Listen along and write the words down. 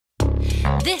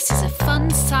This is a fun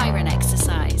siren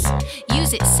exercise.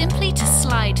 Use it simply to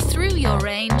slide through your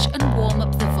range and warm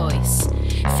up the voice.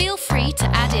 Feel free to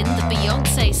add in the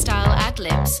Beyoncé-style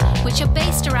ad-libs, which are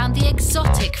based around the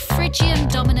exotic Phrygian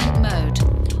dominant mode.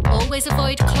 Always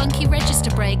avoid clunky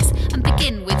register breaks and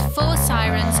begin with 4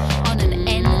 sirens on an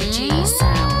NG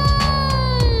sound.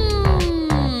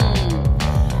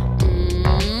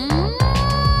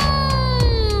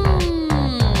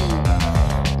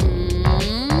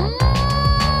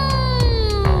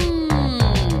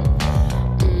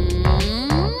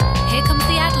 Here comes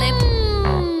the ad-lib.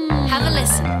 Have a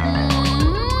listen.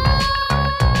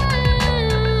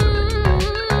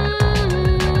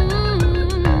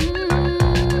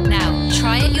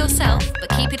 Try it yourself, but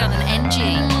keep it on an NG.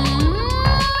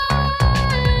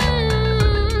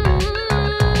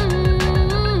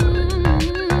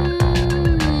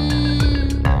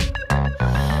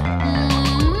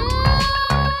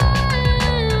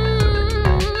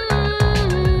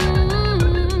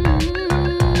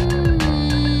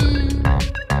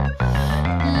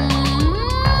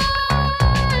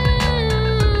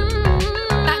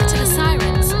 Back to the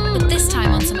sirens, but this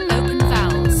time on some open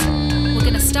vowels. We're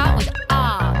going to start with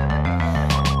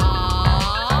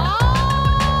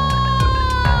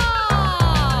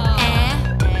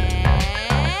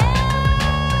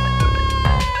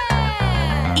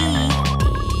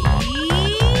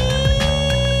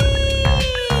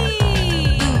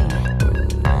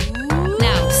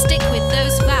Now, stick with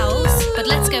those vowels, but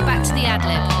let's go back to the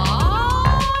ad-lib.